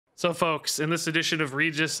So folks, in this edition of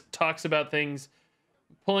Regis Talks About Things,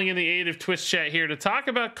 pulling in the aid of Twitch chat here to talk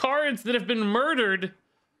about cards that have been murdered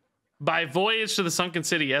by Voyage to the Sunken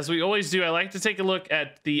City. As we always do, I like to take a look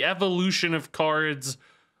at the evolution of cards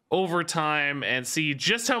over time and see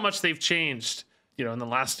just how much they've changed. You know, in the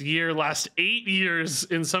last year, last 8 years,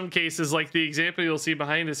 in some cases, like the example you'll see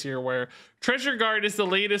behind us here, where Treasure Guard is the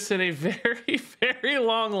latest in a very, very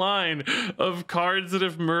long line of cards that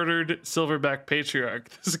have murdered Silverback Patriarch.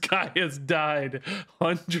 This guy has died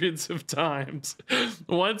hundreds of times.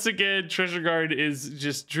 Once again, Treasure Guard is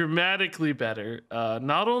just dramatically better.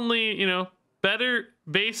 Not only, you know, better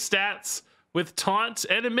base stats with taunt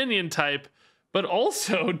and a minion type, but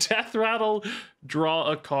also Death Rattle,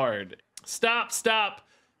 draw a card. Stop.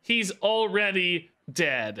 He's already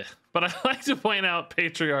dead. But I like to point out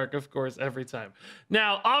Patriarch, of course, every time.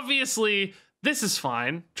 Now, obviously, this is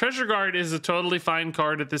fine. Treasure Guard is a totally fine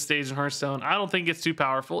card at this stage in Hearthstone. I don't think it's too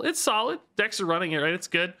powerful. It's solid. Decks are running it, right? It's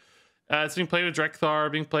good. It's being played with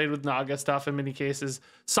Drekthar, being played with Naga stuff in many cases.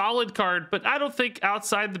 Solid card, but I don't think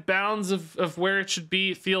outside the bounds of where it should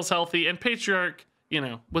be, it feels healthy. And Patriarch, you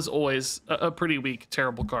know, was always a pretty weak,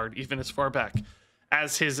 terrible card, even as far back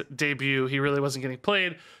as his debut. He really wasn't getting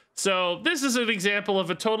played. So this is an example of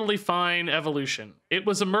a totally fine evolution. It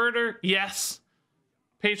was a murder, yes.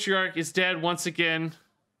 Patriarch is dead once again,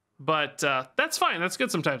 but that's fine. That's good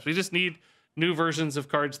sometimes. We just need new versions of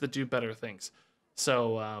cards that do better things.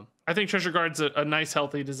 So I think Treasure Guard's a nice,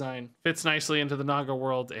 healthy design. Fits nicely into the Naga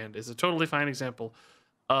world and is a totally fine example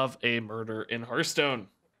of a murder in Hearthstone.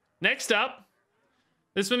 Next up,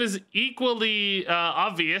 this one is equally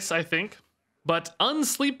obvious, I think. But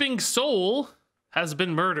Unsleeping Soul has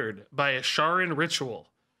been murdered by a Sharan ritual.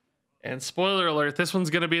 And spoiler alert, this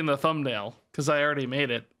one's going to be in the thumbnail because I already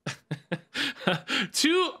made it.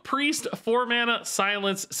 2 Priest 4-mana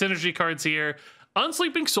Silence synergy cards here.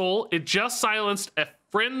 Unsleeping Soul, it just silenced a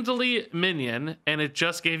friendly minion and it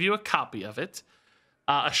just gave you a copy of it.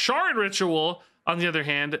 A Sharan ritual, on the other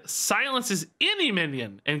hand, silences any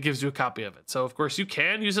minion and gives you a copy of it. So, of course, you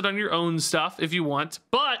can use it on your own stuff if you want,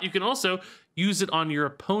 but you can also use it on your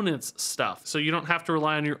opponent's stuff. So you don't have to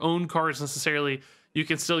rely on your own cards necessarily. You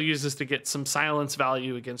can still use this to get some silence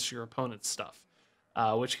value against your opponent's stuff,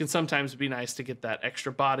 which can sometimes be nice to get that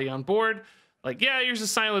extra body on board. Like, yeah, yours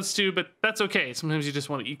is silence too, but that's okay. Sometimes you just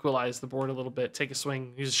want to equalize the board a little bit, take a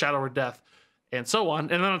swing, use a Shadow or Death, and so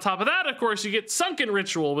on. And then on top of that, of course, you get Sunken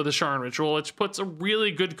Ritual with a Sharan Ritual, which puts a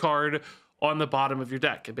really good card on the bottom of your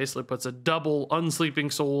deck. It basically puts a double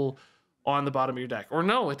Unsleeping Soul on the bottom of your deck. Or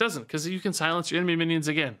no, it doesn't, because you can silence your enemy minions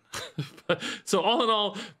again. So all in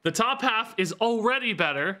all, the top half is already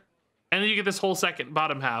better, and then you get this whole second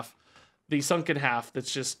bottom half, the sunken half,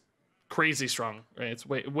 that's just crazy strong, right? It's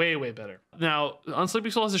way better. Now,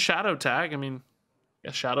 Unsleeping Soul has a Shadow tag. I mean,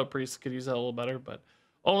 yeah, Shadow Priest could use that a little better, but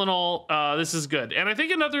all in all, this is good. And I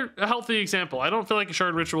think another healthy example, I don't feel like a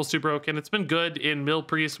Shard Ritual is too broken. It's been good in Mill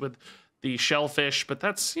Priest with the Shellfish, but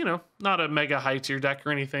that's, you know, not a mega high tier deck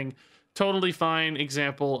or anything. Totally fine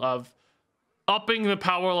example of upping the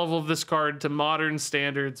power level of this card to modern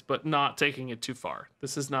standards, but not taking it too far.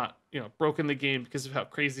 This is not, you know, broken the game because of how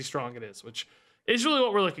crazy strong it is, which is really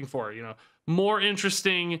what we're looking for. You know, more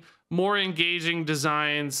interesting, more engaging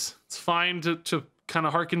designs. It's fine to kind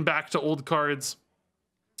of harken back to old cards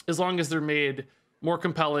as long as they're made more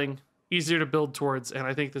compelling, easier to build towards. And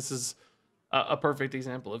I think this is a perfect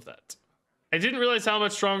example of that. I didn't realize how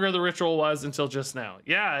much stronger the ritual was until just now.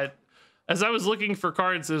 Yeah, as I was looking for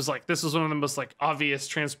cards, it was like, this was one of the most like obvious,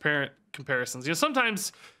 transparent comparisons. You know,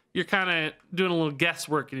 sometimes you're kind of doing a little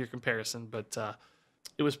guesswork in your comparison, but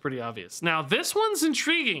it was pretty obvious. Now, this one's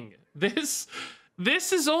intriguing. This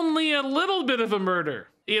is only a little bit of a murder.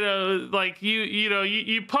 You know, like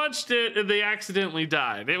you punched it and they accidentally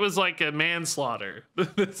died. It was like a manslaughter.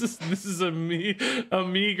 This is a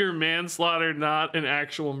meager manslaughter, not an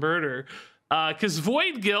actual murder. Because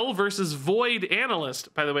Void Gill versus Void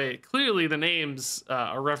Analyst, by the way, clearly the names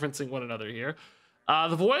are referencing one another here.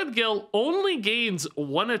 The Void Gill only gains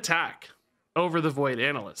 1 attack over the Void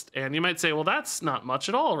Analyst. And you might say, well, that's not much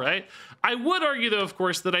at all, right? I would argue, though, of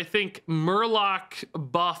course, that I think Murloc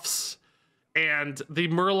buffs and the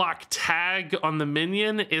Murloc tag on the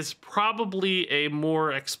minion is probably a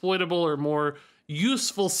more exploitable or more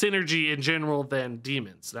useful synergy in general than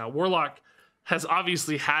demons. Now, Warlock has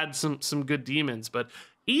obviously had some good demons, but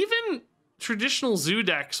even traditional zoo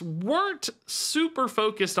decks weren't super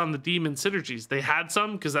focused on the demon synergies. They had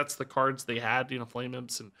some because that's the cards they had, you know, Flame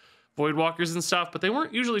Imps and Voidwalkers and stuff, but they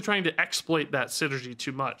weren't usually trying to exploit that synergy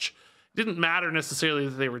too much. It didn't matter necessarily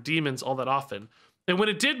that they were demons all that often. And when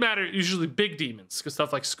it did matter, usually big demons, because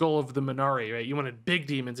stuff like Skull of the Minari, right? You wanted big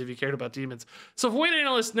demons if you cared about demons. So Void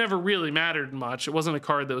Analyst never really mattered much. It wasn't a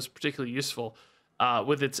card that was particularly useful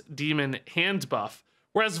with its demon hand buff.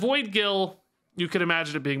 Whereas Void Gill, you could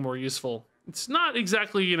imagine it being more useful. It's not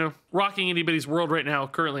exactly, you know, rocking anybody's world right now,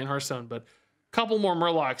 currently in Hearthstone, but a couple more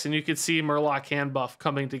Murlocs, and you could see Murloc hand buff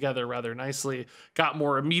coming together rather nicely. Got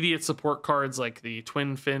more immediate support cards like the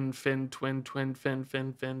Twin Fins.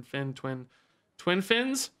 I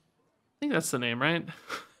think that's the name, right?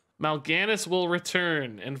 Mal'Ganis will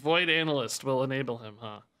return, and Void Analyst will enable him,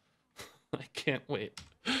 huh? I can't wait.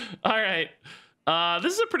 All right.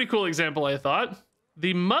 This is a pretty cool example, I thought.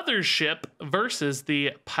 The Mothership versus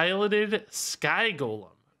the Piloted Sky Golem.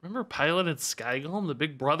 Remember Piloted Sky Golem, the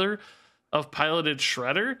big brother of Piloted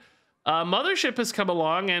Shredder? Mothership has come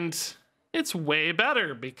along, and it's way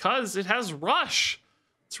better because it has Rush.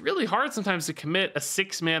 It's really hard sometimes to commit a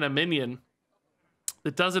 6-mana minion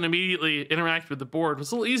that doesn't immediately interact with the board. It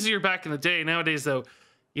was a little easier back in the day. Nowadays, though,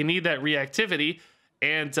 you need that reactivity,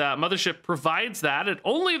 and Mothership provides that at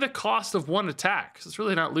only the cost of 1 attack. So it's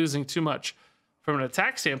really not losing too much from an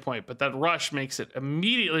attack standpoint, but that Rush makes it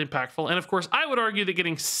immediately impactful. And of course, I would argue that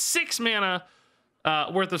getting 6 mana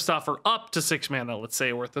worth of stuff, or up to 6 mana, let's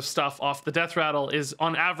say, worth of stuff off the Death Rattle is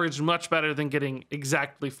on average much better than getting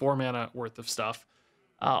exactly 4 mana worth of stuff.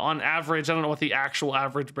 On average, I don't know what the actual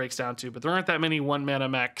average breaks down to, but there aren't that many 1 mana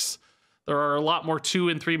mechs. There are a lot more 2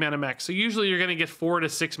 and 3 mana mechs. So usually you're going to get 4 to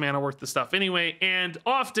 6 mana worth of stuff anyway. And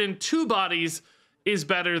often 2 bodies is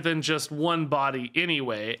better than just 1 body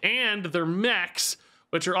anyway. And they're mechs,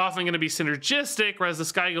 which are often going to be synergistic, whereas the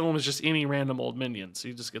Sky Golem is just any random old minion. So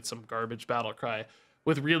you just get some garbage battle cry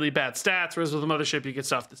with really bad stats, whereas with the Mothership, you get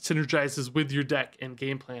stuff that synergizes with your deck and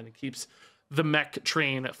game plan and keeps the mech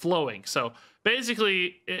train flowing. So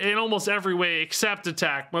basically, in almost every way except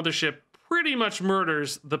attack, Mothership pretty much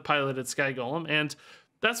murders the Piloted Sky Golem, and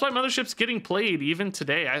that's why Mothership's getting played even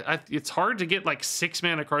today. It's hard to get like 6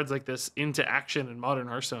 mana cards like this into action in modern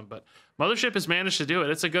Hearthstone, but Mothership has managed to do it.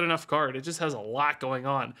 It's a good enough card. It just has a lot going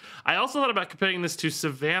on. I also thought about comparing this to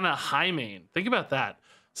Savannah Highmane. Think about that.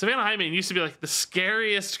 Savannah Highmane used to be like the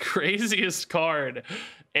scariest, craziest card,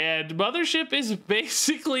 and Mothership is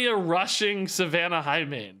basically a rushing Savannah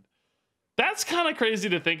Highmane. That's kind of crazy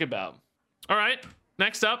to think about. All right,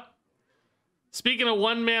 next up. Speaking of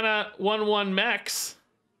 1 mana, 1/1 mechs,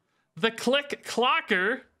 the Click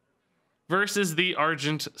Clocker versus the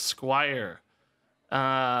Argent Squire.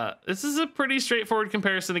 This is a pretty straightforward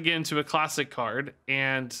comparison again to a classic card,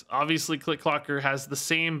 and obviously Click Clocker has the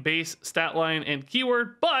same base stat line and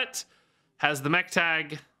keyword, but has the mech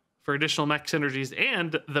tag for additional mech synergies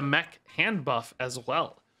and the mech hand buff as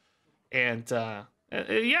well. And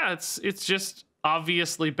yeah, it's just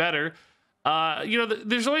obviously better. You know,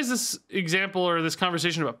 there's always this example or this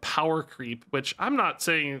conversation about power creep, which I'm not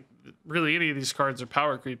saying really any of these cards are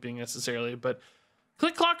power creeping necessarily, but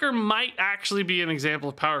Click Clocker might actually be an example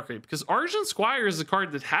of power creep, because Argent Squire is a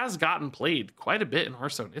card that has gotten played quite a bit in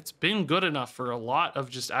Hearthstone. It's been good enough for a lot of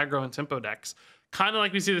just aggro and tempo decks. Kind of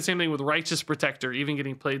like we see the same thing with Righteous Protector, even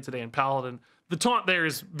getting played today in Paladin. The taunt there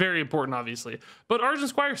is very important, obviously, but Argent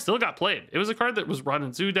Squire still got played. It was a card that was run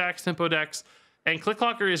in Zoo decks, tempo decks, and Click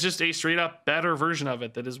Clocker is just a straight up better version of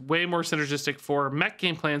it that is way more synergistic for mech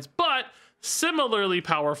game plans, but similarly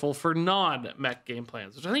powerful for non-mech game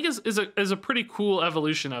plans, which I think is a pretty cool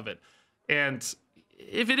evolution of it. And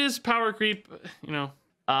if it is power creep, you know,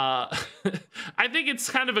 I think it's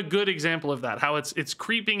kind of a good example of that, how it's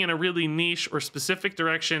creeping in a really niche or specific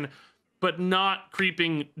direction, but not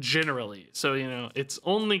creeping generally. So, you know, it's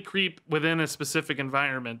only creep within a specific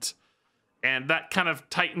environment, and that kind of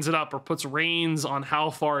tightens it up or puts reins on how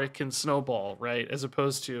far it can snowball, right? As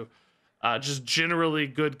opposed to just generally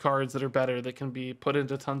good cards that are better that can be put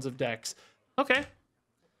into tons of decks. Okay.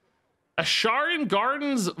 Asharan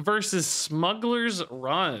Gardens versus Smuggler's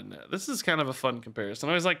Run. This is kind of a fun comparison.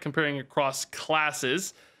 I always like comparing across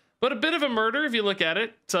classes, but a bit of a murder if you look at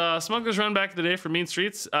it. Smuggler's Run back in the day for Mean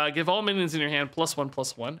Streets. Give all minions in your hand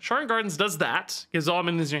 +1/+1. Asharan Gardens does that. Gives all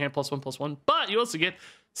minions in your hand +1/+1. But you also get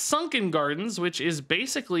Sunken Gardens, which is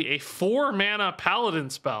basically a 4 mana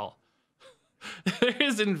paladin spell. There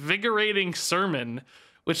is Invigorating Sermon,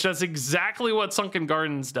 which does exactly what Sunken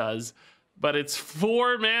Gardens does, but it's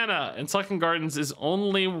 4 mana, and Sunken Gardens is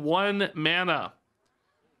only 1 mana,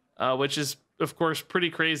 which is, of course,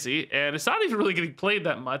 pretty crazy, and it's not even really getting played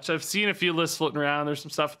that much. I've seen a few lists floating around. There's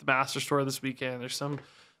some stuff at the Master Store this weekend. There's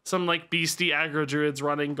some like beastie aggro druids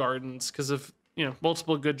running Gardens because of, you know,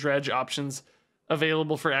 multiple good dredge options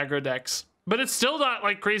available for aggro decks, but it's still not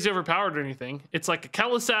like crazy overpowered or anything. It's like a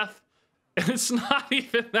Keleseth and it's not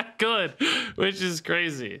even that good, which is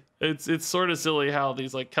crazy. It's sort of silly how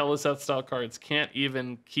these like Keleseth style cards can't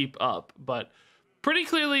even keep up, but pretty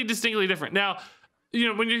clearly distinctly different. Now, you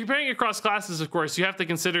know, when you're comparing across classes, of course, you have to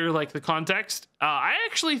consider like the context. I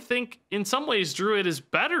actually think in some ways Druid is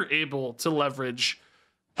better able to leverage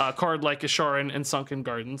a card like Asharan and Sunken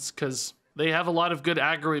Gardens because they have a lot of good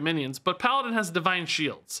aggro minions, but Paladin has Divine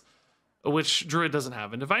Shields, which Druid doesn't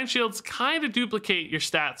have. And Divine Shields kind of duplicate your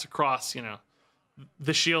stats across, you know,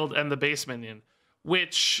 the shield and the base minion,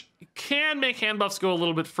 which can make hand buffs go a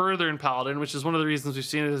little bit further in Paladin, which is one of the reasons we've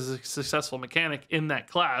seen it as a successful mechanic in that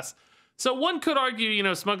class. So one could argue, you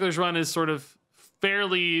know, Smuggler's Run is sort of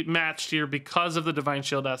fairly matched here because of the Divine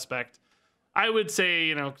Shield aspect. I would say,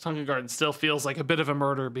 you know, Sunken Garden still feels like a bit of a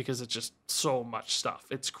murder because it's just so much stuff.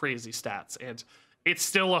 It's crazy stats. And it's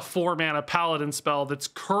still a 4-mana Paladin spell that's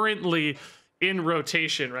currently in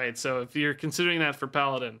rotation, right? So if you're considering that for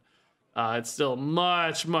Paladin, it's still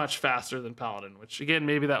much, much faster than Paladin, which again,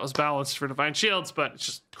 maybe that was balanced for Divine Shields, but it's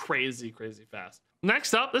just crazy, crazy fast.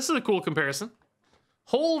 Next up, this is a cool comparison.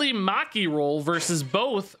 Holy Maki Roll versus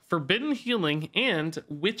both Forbidden Healing and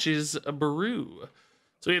Witch's Brew.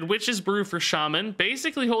 So we had Witch's Brew for Shaman.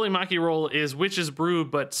 Basically, Holy Maki Roll is Witch's Brew,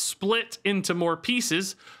 but split into more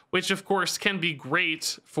pieces, which of course can be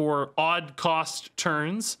great for odd cost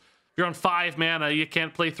turns. If you're on 5 mana, you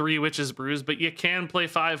can't play 3 Witch's Brews, but you can play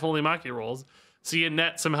 5 Holy Maki Rolls. So you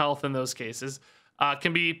net some health in those cases.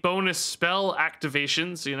 Can be bonus spell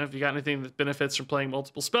activations. So, you know, if you got anything that benefits from playing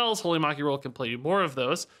multiple spells, Holy Maki Roll can play you more of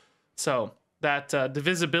those. So that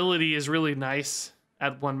divisibility is really nice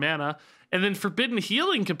at 1 mana. And then Forbidden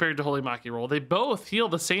Healing compared to Holy Maki Roll, they both heal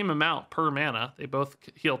the same amount per mana. They both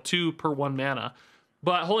heal 2 per 1 mana.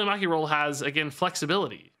 But Holy Maki Roll has, again,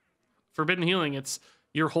 flexibility. Forbidden Healing, it's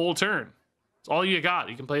your whole turn. It's all you got.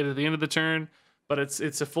 You can play it at the end of the turn, but it's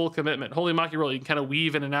a full commitment. Holy Maki Roll, you can kind of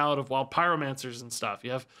weave in and out of wild pyromancers and stuff.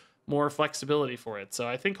 You have more flexibility for it. So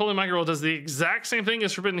I think Holy Maki Roll does the exact same thing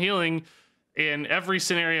as Forbidden Healing in every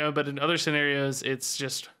scenario, but in other scenarios, it's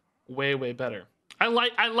just way, way better. I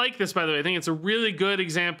like this, by the way. I think it's a really good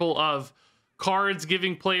example of cards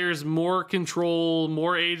giving players more control,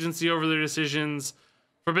 more agency over their decisions.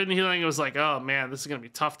 Forbidden Healing, it was like, oh man, this is going to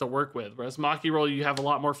be tough to work with. Whereas Maki Roll, you have a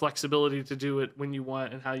lot more flexibility to do it when you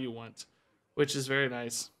want and how you want, which is very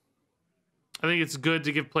nice. I think it's good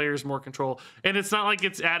to give players more control. And it's not like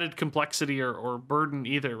it's added complexity or burden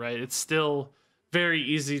either, right? It's still very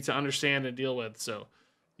easy to understand and deal with. So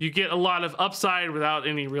you get a lot of upside without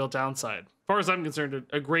any real downside. As far as I'm concerned,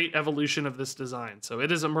 a great evolution of this design. So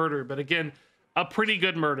it is a murder, but again, a pretty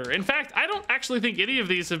good murder. In fact, I don't actually think any of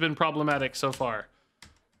these have been problematic so far.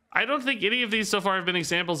 I don't think any of these so far have been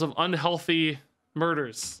examples of unhealthy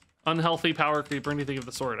murders, unhealthy power creep, or anything of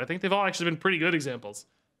the sort. I think they've all actually been pretty good examples.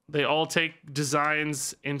 They all take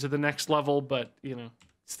designs into the next level, but, you know,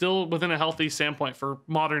 still within a healthy standpoint for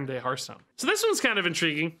modern day Hearthstone. So this one's kind of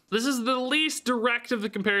intriguing. This is the least direct of the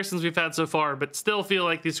comparisons we've had so far, but still feel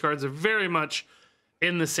like these cards are very much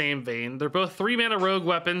in the same vein. They're both 3-mana rogue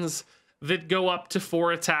weapons that go up to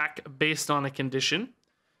 4 attack based on a condition.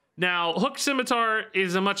 Now, Hooked Scimitar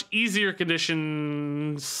is a much easier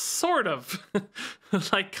condition, sort of.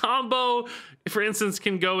 Like combo, for instance,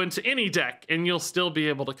 can go into any deck and you'll still be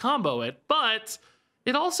able to combo it, but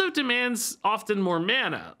it also demands often more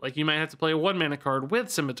mana. Like you might have to play a 1-mana card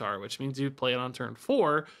with Scimitar, which means you play it on turn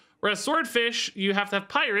 4. Whereas Swordfish, you have to have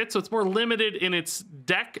Pirate, so it's more limited in its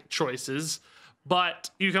deck choices, but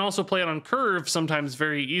you can also play it on curve sometimes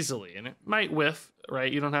very easily, and it might whiff,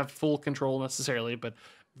 right? You don't have full control necessarily, but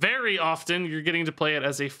very often you're getting to play it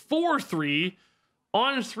as a 4/3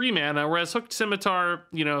 on 3 mana, whereas Hooked Scimitar,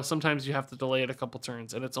 you know, sometimes you have to delay it a couple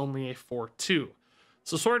turns and it's only a 4/2.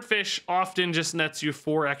 So Swordfish often just nets you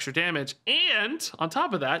 4 extra damage. And on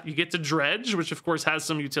top of that, you get to Dredge, which of course has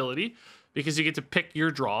some utility because you get to pick your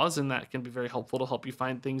draws, and that can be very helpful to help you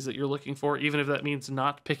find things that you're looking for, even if that means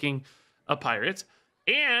not picking a pirate.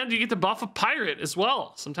 And you get to buff a pirate as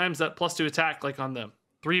well. Sometimes that +2 attack, like on the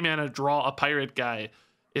 3-mana draw a pirate guy,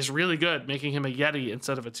 is really good, making him a Yeti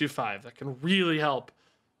instead of a 2/5. That can really help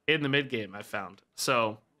in the mid game, I've found.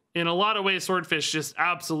 So in a lot of ways, Swordfish just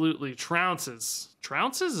absolutely trounces.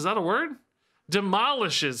 Trounces? Is that a word?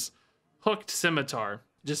 Demolishes Hooked Scimitar.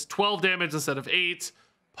 Just 12 damage instead of 8.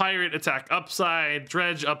 Pirate attack upside,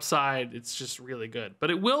 Dredge upside. It's just really good.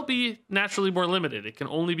 But it will be naturally more limited. It can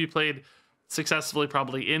only be played successfully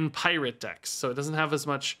probably in pirate decks. So it doesn't have as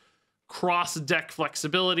much cross-deck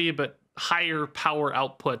flexibility, but higher power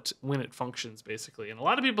output when it functions, basically. And a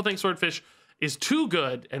lot of people think Swordfish is too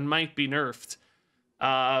good and might be nerfed.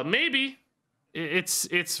 Maybe,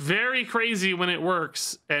 it's very crazy when it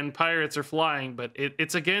works and pirates are flying, but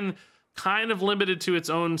it's again kind of limited to its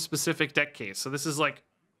own specific deck case. So this is like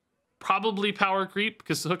probably power creep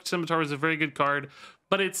because Hooked Scimitar is a very good card,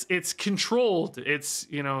 but it's controlled. It's,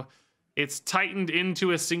 you know, it's tightened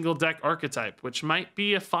into a single deck archetype, which might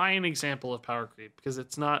be a fine example of power creep because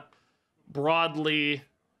it's not broadly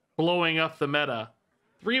blowing up the meta.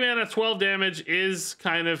 3 mana, 12 damage is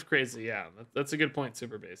kind of crazy. Yeah, that's a good point,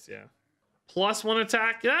 Super Base. Yeah. +1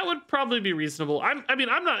 attack, that would probably be reasonable. I mean,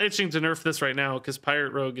 I'm not itching to nerf this right now because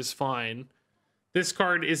Pirate Rogue is fine. This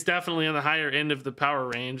card is definitely on the higher end of the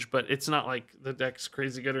power range, but it's not like the deck's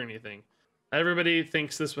crazy good or anything. Everybody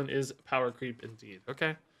thinks this one is power creep indeed.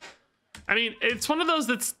 Okay. I mean, it's one of those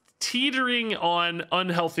that's teetering on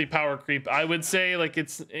unhealthy power creep. I would say, like,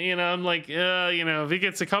 it's, you know, I'm like, you know, if he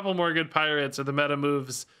gets a couple more good pirates or the meta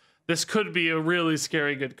moves, this could be a really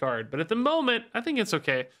scary good card. But at the moment, I think it's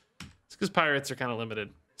okay. It's because pirates are kind of limited.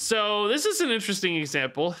 So this is an interesting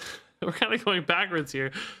example. We're kind of going backwards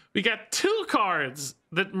here. We got 2 cards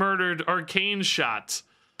that murdered Arcane Shot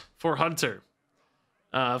for Hunter.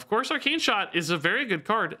 Of course, Arcane Shot is a very good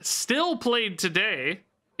card, still played today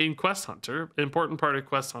in Quest Hunter. An important part of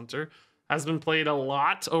Quest Hunter has been played a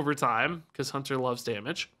lot over time because Hunter loves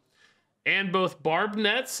damage. And both Barb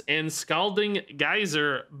Nets and Scalding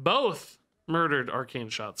Geyser both murdered Arcane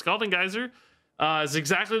Shot. Scalding Geyser is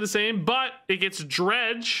exactly the same, but it gets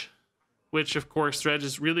Dredge, which of course Dredge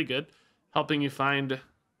is really good, helping you find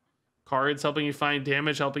cards, helping you find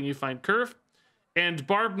damage, helping you find curve. And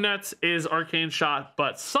Barb Nets is Arcane Shot,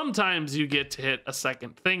 but sometimes you get to hit a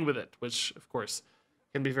second thing with it, which of course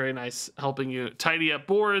can be very nice, helping you tidy up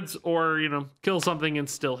boards or, you know, kill something and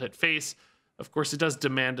still hit face. Of course, it does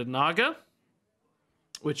demand a Naga,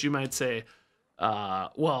 which you might say,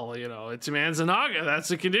 well, you know, it demands a Naga.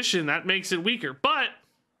 That's a condition. That makes it weaker. But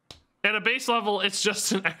at a base level, it's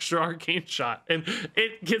just an extra Arcane Shot. And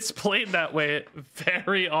it gets played that way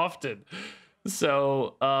very often.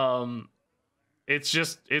 So, it's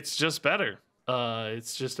just better.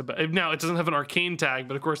 It's just about, now it doesn't have an arcane tag,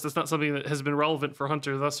 but of course that's not something that has been relevant for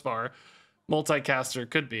Hunter thus far. Multicaster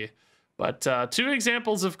could be, but 2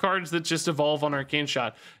 examples of cards that just evolve on Arcane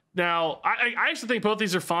Shot. Now I actually think both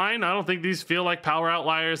these are fine. I don't think these feel like power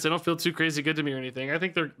outliers. They don't feel too crazy good to me or anything. I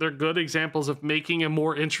think they're good examples of making a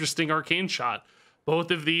more interesting Arcane Shot.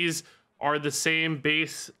 Both of these are the same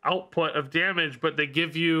base output of damage, but they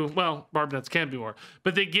give you, well, Barb Nets can be more,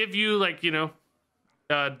 but they give you, like, you know,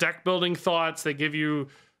 deck building thoughts. They give you,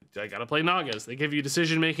 I gotta play Nagas. They give you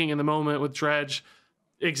decision making in the moment with Dredge.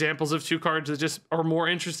 Examples of 2 cards that just are more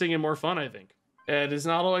interesting and more fun, I think. And it's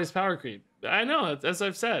not always power creep. I know, as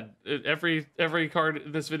I've said, every card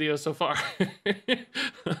in this video so far.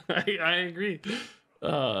 I agree.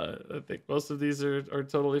 I think most of these are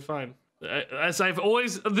totally fine. As I've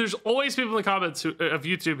always, there's always people in the comments of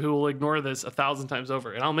YouTube who will ignore this 1,000 times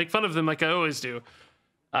over, and I'll make fun of them like I always do.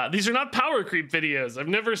 These are not power creep videos. I've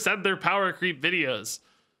never said they're power creep videos.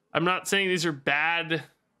 I'm not saying these are bad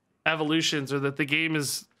evolutions or that the game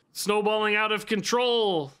is snowballing out of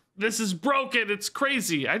control. This is broken. It's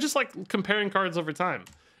crazy. I just like comparing cards over time.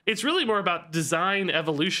 It's really more about design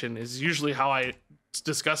evolution is usually how I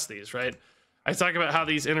discuss these, right? I talk about how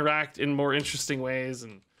these interact in more interesting ways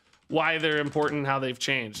and why they're important, how they've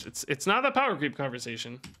changed. It's not a power creep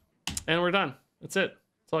conversation. And we're done. That's it.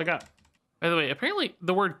 That's all I got. By the way, apparently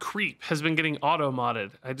the word creep has been getting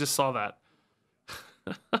auto-modded. I just saw that.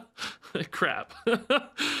 Crap.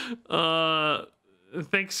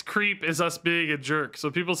 Thanks creep is us being a jerk. So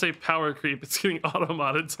people say power creep. It's getting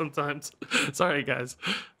auto-modded sometimes. Sorry, guys.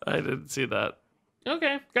 I didn't see that.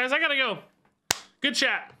 Okay, guys, I gotta go. Good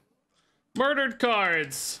chat. Murdered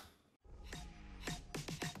cards.